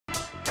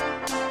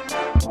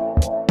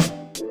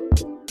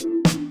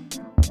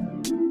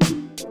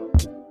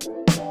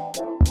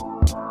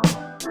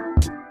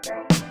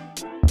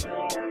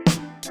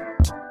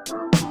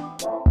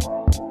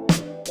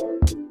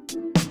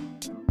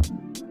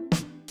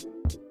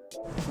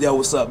Yo,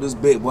 what's up? This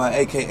big boy,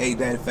 aka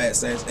Daddy Fat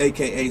Sass,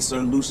 aka Sir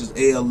Lucius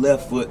L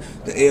Left Foot.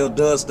 The L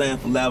does stand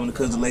for lavender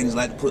because the ladies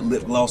like to put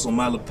lip gloss on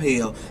my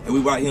lapel. And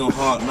we right here on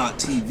Hard Knock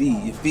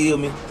TV. You feel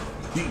me?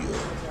 Yeah.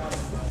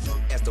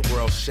 As the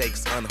world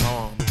shakes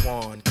unharmed,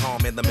 one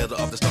calm in the middle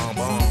of the storm.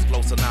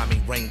 Flow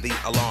tsunami, ring the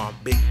alarm.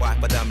 Big boy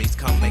for dummies,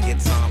 come and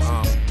get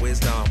some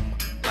wisdom.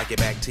 Like your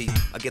back teeth,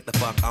 I get the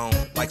fuck on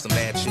like some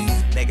bad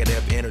cheese.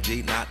 Negative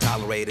energy, not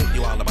tolerated.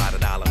 You all about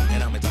 $1,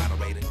 and I'm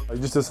exonerated. You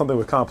just did something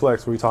with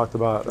Complex where we talked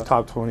about the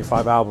top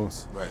 25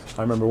 albums. Right.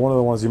 I remember one of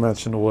the ones you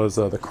mentioned was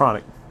The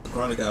Chronic. The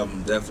Chronic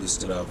album definitely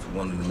stood out.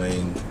 One of the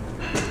main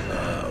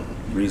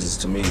reasons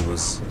to me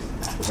was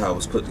how it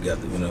was put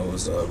together. You know, it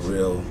was a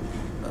real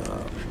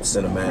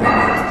cinematic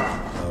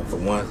for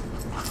one,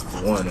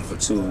 and for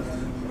two,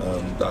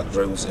 Dr.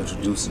 Dre was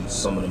introducing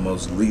some of the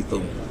most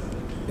lethal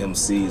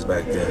MCs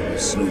back then,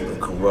 Snoop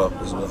and Corrupt.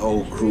 There's a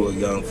whole crew of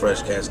young,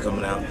 fresh cats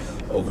coming out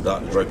over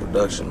Dr. Dre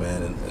production,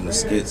 man, and the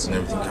skits and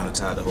everything kind of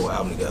tied the whole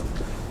album together.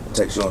 It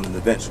takes you on an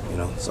adventure, you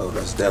know, so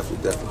that's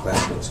definitely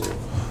classic material.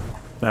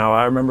 Now,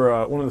 I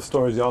remember one of the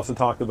stories you also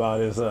talked about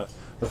is the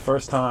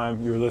first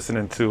time you were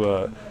listening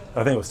to,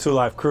 I think it was 2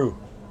 Live Crew,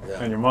 yeah.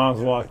 And your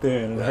mom's walked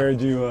in and heard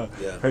you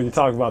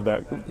talk about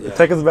that. Yeah.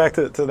 Take us back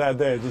to that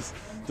day. Just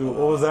what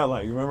was that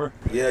like? You remember?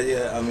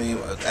 Yeah. I mean,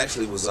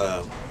 actually, it was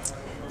the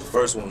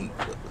first one.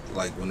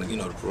 Like when the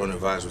Parental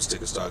Advisory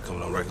sticker started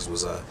coming on records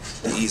was the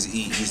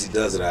Easy E, Easy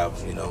Does It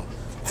album, you know.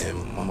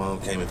 And my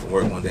mom came in from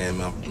work one day and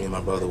me and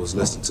my brother was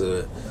listening to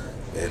it,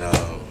 and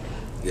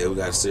yeah, we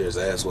got a serious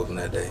ass whooping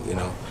that day, you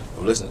know.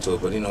 I'm listening to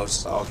it, but you know,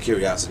 it's all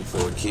curiosity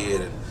for a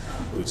kid, and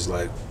we were just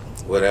like,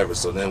 whatever.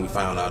 So then we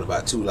found out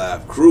about 2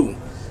 Live Crew,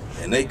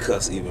 and they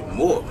cuss even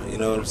more, you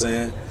know what I'm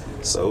saying?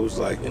 So it was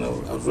like, you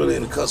know, I was really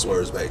into cuss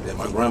words back then.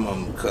 My grandma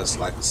cussed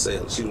like a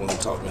sailor. She the one who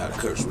taught me how to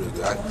curse real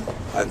good. I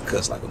can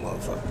cuss like a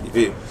motherfucker, you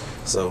feel me?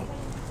 So,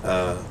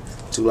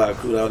 2 Live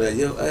Crew out there,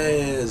 yo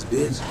ass,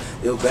 bitch.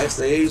 Yo,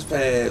 backstage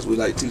pass. We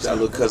like teach our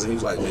little cousin. He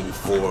was like maybe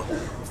 4 or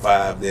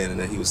 5 then, and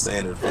then he was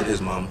saying it in front of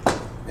his mama.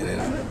 And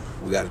then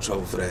we got in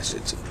trouble for that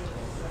shit too.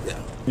 Yeah.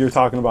 You were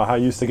talking about how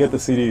you used to get the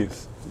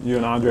CDs. You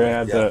and Andre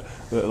had the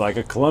like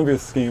a Columbia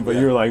scheme, but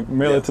you were like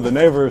mail it to the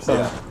neighbor or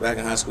something. Yeah. Back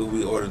in high school,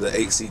 we ordered the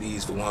 8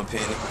 CDs for 1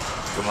 penny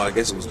from, I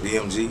guess it was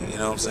BMG, you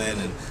know what I'm saying?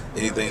 And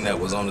anything that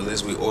was on the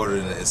list, we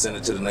ordered it and sent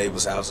it to the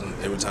neighbor's house. And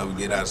every time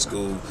we get out of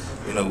school,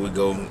 you know, we'd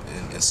go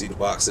and see the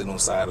box sitting on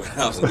the side of the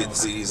house and get the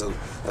CDs. So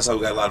that's how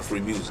we got a lot of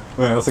free music.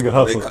 Man, that's a good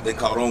hustle. They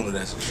caught on to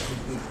that shit.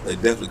 They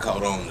definitely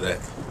caught on to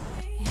that.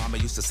 Mama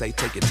used to say,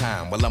 take your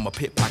time. Well, I'm a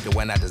pickpocket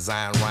when I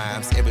design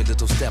rhymes. Every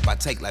little step I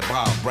take like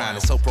Bob Brown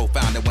is so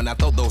profound that when I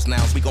throw those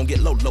nouns, we gon' get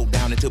low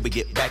down until we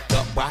get backed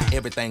up. Why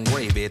everything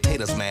gravy,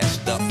 taters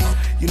mashed up.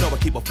 You know I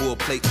keep a full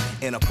plate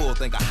and a full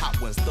thing of hot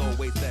ones,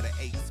 throwaways that are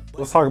 8s.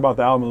 Let's talk about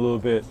the album a little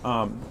bit.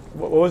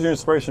 What was your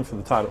inspiration for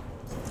the title?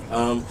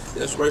 The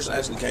inspiration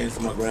actually came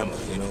from my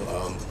grandmother, you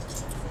know.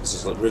 This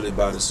is really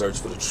about the search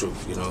for the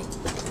truth, you know.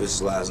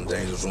 Vicious lies and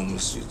dangerous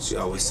rumors. She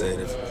always said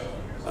if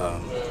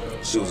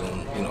she was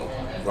gonna, you know,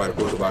 write a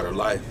book about her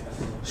life,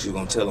 she was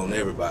gonna tell on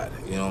everybody,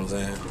 you know what I'm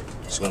saying?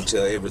 She's gonna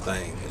tell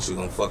everything, and she's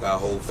gonna fuck our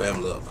whole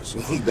family up.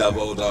 She's gonna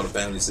divulge all the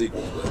family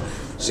secrets, but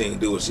she ain't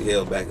do it. She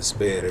held back and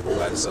spared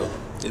everybody. So,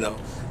 you know,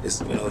 it's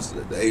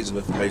the age of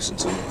information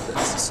too.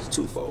 It's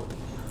twofold,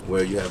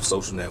 where you have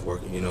social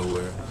networking, you know,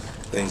 where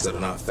things that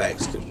are not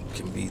facts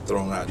can be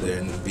thrown out there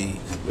and be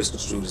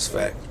misconstrued as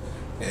fact.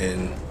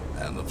 And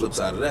on the flip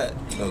side of that,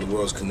 you know, the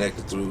world's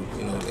connected through,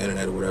 you know, the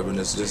internet or whatever, and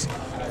it's just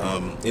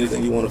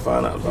anything you want to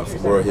find out about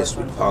from world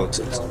history,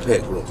 politics,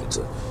 pet grooming,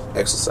 to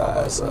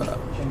exercise,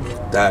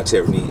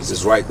 dietary needs,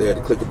 it's right there at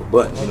the click of a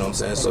button, you know what I'm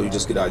saying? So you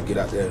just get out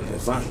there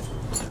and find it.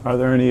 Are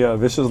there any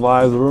vicious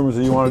lies or rumors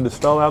that you wanted to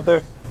spell out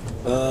there?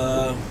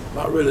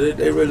 Not really.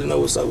 They really know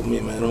what's up with me,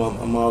 man.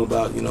 I'm all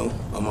about, you know,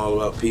 I'm all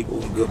about people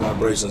and good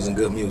vibrations and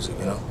good music,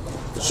 you know,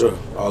 for sure.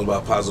 All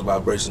about positive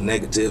vibration,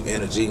 negative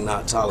energy,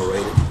 not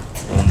tolerated.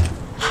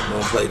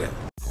 Don't play that.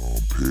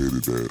 Thom Pettie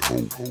that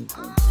hoe.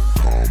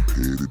 Thom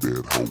Pettie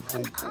that hoe.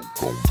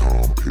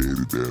 Thom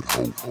Pettie that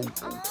hoe.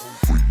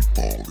 Free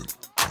ballin'.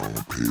 Thom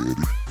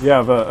Pettie. You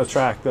have a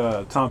track,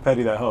 Thom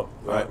Pettie that hoe.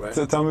 Right.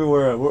 So tell me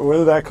where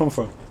did that come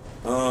from?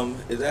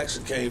 It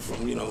actually came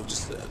from, you know,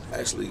 just a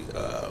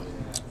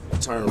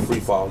term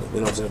free falling. You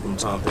know what I'm saying, from a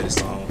Thom Pettie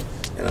song,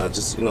 and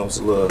just, you know, it's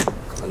a little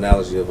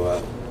analogy of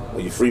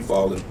when you're free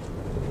falling.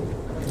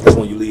 That's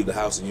when you leave the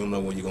house and you don't know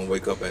when you're gonna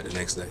wake up at the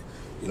next day.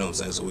 You know what I'm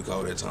saying? So we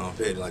call that Thom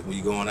Pettie. Like when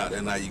you're going out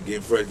that night, you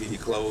get fresh, get your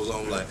clothes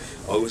on, like,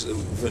 oh, it's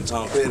been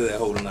Thom Pettie that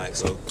whole night.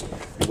 So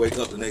you wake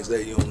up the next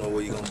day, you don't know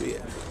where you're gonna be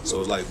at. So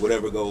it's like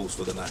whatever goes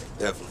for the night,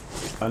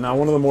 definitely. Now,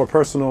 one of the more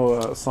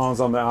personal songs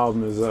on the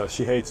album is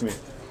She Hates Me.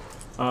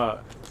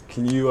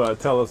 Can you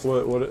tell us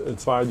what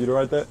inspired you to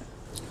write that?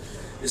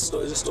 It's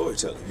just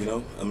storytelling, you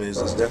know? I mean, it's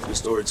definitely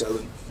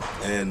storytelling.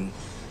 And,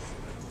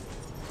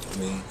 I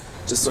mean,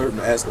 just certain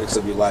aspects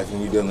of your life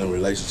when you're dealing in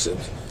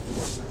relationships.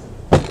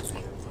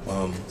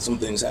 Some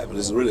things happen.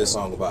 It's really a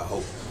song about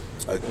hope.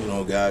 Like, you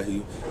know, a guy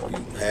who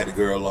had a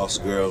girl,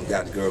 lost a girl,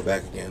 got the girl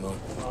back again.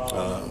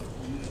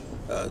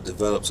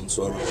 develop some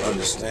sort of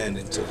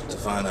understanding to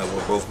find out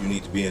where both of you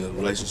need to be in a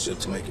relationship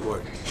to make it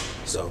work.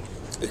 So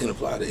it can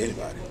apply to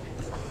anybody.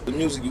 The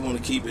music, you want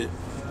to keep it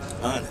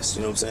honest,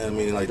 you know what I'm saying? I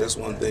mean, like, that's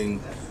one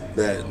thing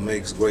that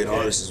makes great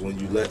artists is when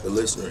you let the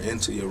listener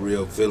into your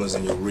real feelings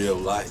and your real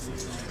life.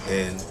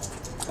 And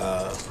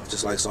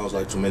just like songs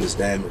like Tremendous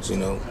Damage, you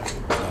know,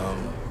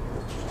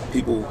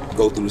 people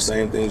go through the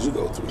same things you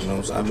go through, you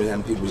know. So I've been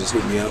having people just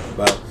hit me up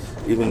about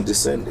even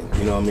descending,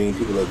 you know what I mean?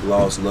 People have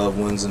lost loved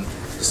ones and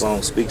the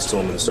song speaks to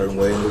them in a certain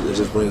way, and it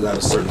just brings out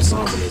a certain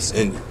something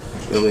in you.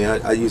 You know what I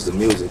mean? I use the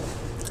music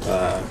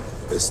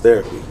as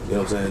therapy, you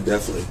know what I'm saying?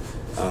 Definitely.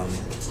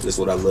 This is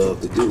what I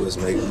love to do, is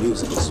make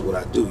music. This is what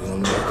I do, you know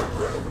what I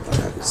mean? Like,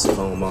 I could sit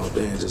home all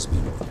day and just be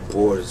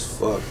bored as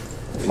fuck,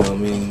 you know what I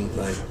mean?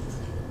 Like,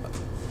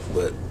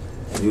 but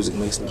music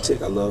makes me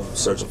tick. I love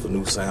searching for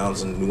new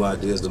sounds and new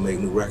ideas to make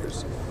new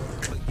records.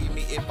 Forgive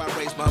me if I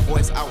raise my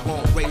voice, I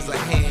won't raise a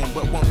hand.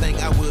 But one thing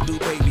I will do,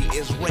 baby,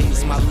 is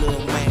raise my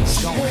little man.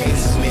 Don't hate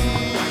me.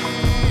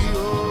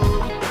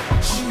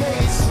 She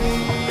hates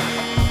me.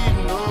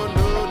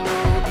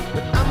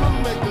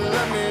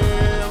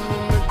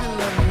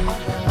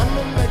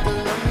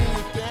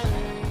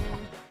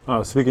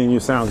 Speaking of new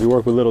sounds, you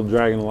work with Little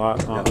Dragon a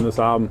lot on this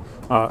album.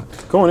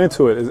 Going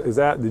into it,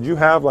 did you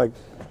have like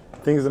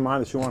things in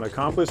mind that you want to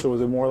accomplish, or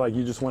was it more like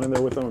you just went in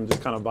there with them and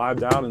just kind of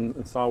vibed out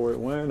and saw where it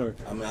went? Or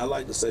I mean, I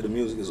like to say the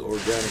music is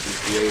organically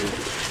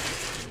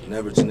created,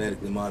 never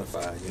genetically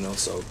modified, you know,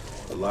 so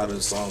a lot of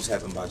the songs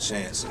happen by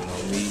chance, you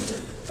know, me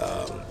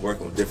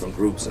working with different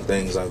groups and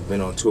things. I've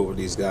been on tour with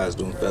these guys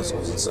doing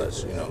festivals and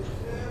such, you know,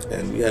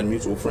 and we had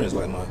mutual friends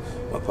like my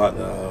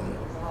partner,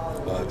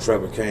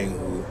 Trevor Kane,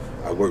 who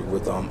I worked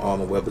with all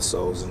my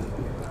webisodes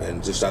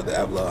and just shot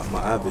the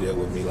my video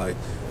with me. Like,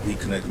 he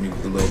connected me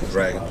with the Little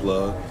Dragon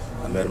plug.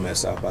 I met him at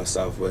South by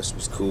Southwest. It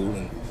was cool,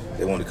 and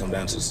they wanted to come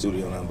down to the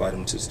studio, and I invited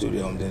them to the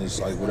studio, and then it's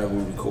like whatever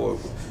we record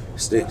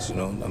sticks, you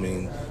know. I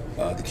mean,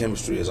 the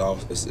chemistry is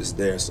it's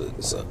there. It's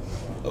a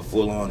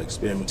full-on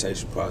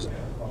experimentation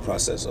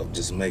process of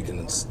just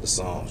making the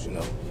songs, you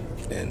know.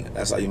 And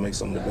that's how you make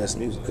some of the best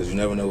music, because you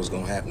never know what's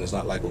going to happen. It's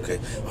not like, okay,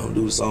 I'm going to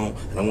do the song,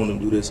 and I want them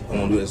to do this, I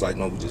want to do this. It's like,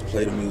 no, we just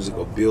play the music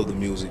or build the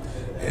music,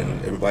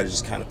 and everybody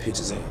just kind of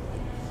pitches in.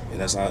 And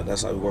that's how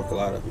we work a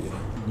lot of it, you know.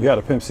 You had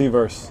a Pimp C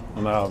verse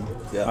on the album.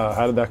 Yeah.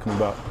 How did that come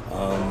about?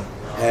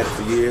 Had it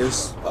for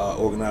years,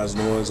 Organized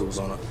Noise. It was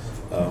on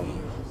a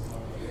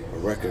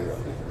record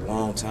a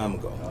long time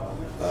ago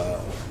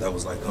that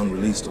was like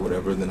unreleased or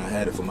whatever, and then I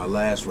had it for my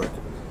last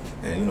record.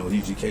 And, you know,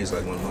 UGK is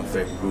like one of my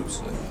favorite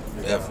groups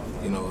ever,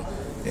 you know.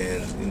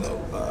 And, you know,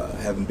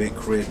 having Big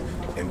Crit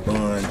and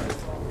Bun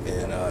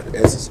and the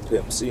essence of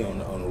Pimp C on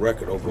the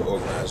record over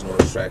Organized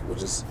Noise track was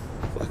just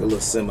like a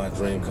little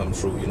semi-dream come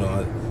true, you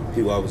know.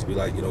 People always be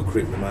like, you know,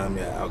 Crit remind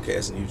me of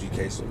Outkast and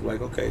UGK, so I'm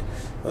like, okay,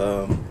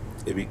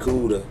 it'd be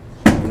cool to,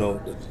 you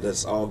know,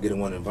 let's all get in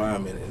one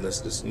environment and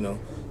let's just, you know,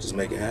 just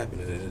make it happen,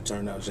 and it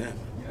turned out jamming.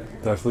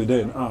 Definitely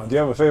did. Do you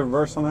have a favorite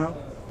verse on the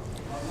album?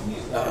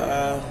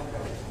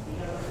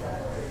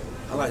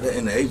 I like that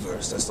in the A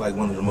verse. That's like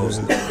one of the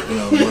most, you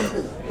know, one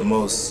of the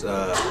most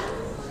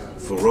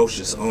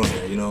ferocious on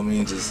there. You know what I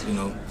mean? Just, you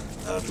know,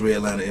 3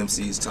 Atlanta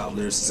MCs, top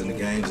lyricists in the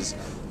game, just,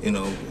 you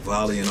know,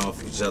 volleying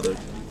off each other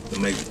to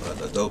make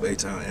a dope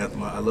A-Town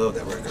anthem. I love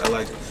that record. I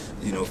like,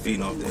 you know,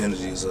 feeding off the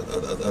energies of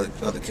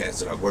other cats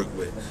that I work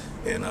with.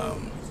 And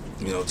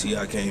you know,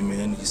 T.I. came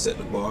in, he set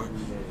the bar,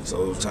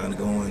 so it was time to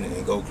go in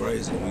and go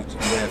crazy. We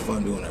had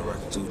fun doing that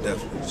record too.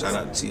 Definitely. Shout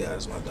out to T.I.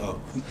 That's my dog.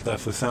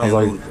 Definitely sounds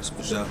like Ludacris,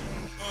 for sure.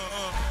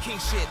 King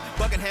shit,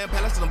 Buckingham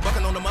Palace, and I'm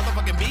bucking on the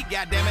motherfucking beat,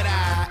 goddammit.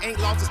 I ain't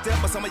lost a step,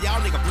 but some of y'all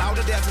niggas blow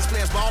to death. Since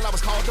players ball, I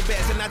was called the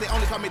best, and now they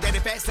only call me Daddy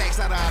Fat Sacks.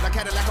 I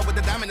Cadillac with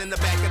the diamond in the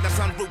back of the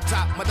sun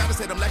rooftop. My doctor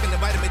said I'm lacking the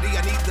vitamin D,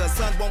 I need the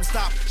sun won't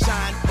stop.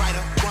 Shine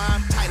brighter,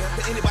 rhyme tighter,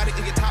 to anybody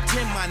in your top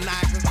 10, my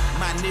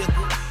nigga,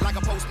 like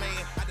a postman.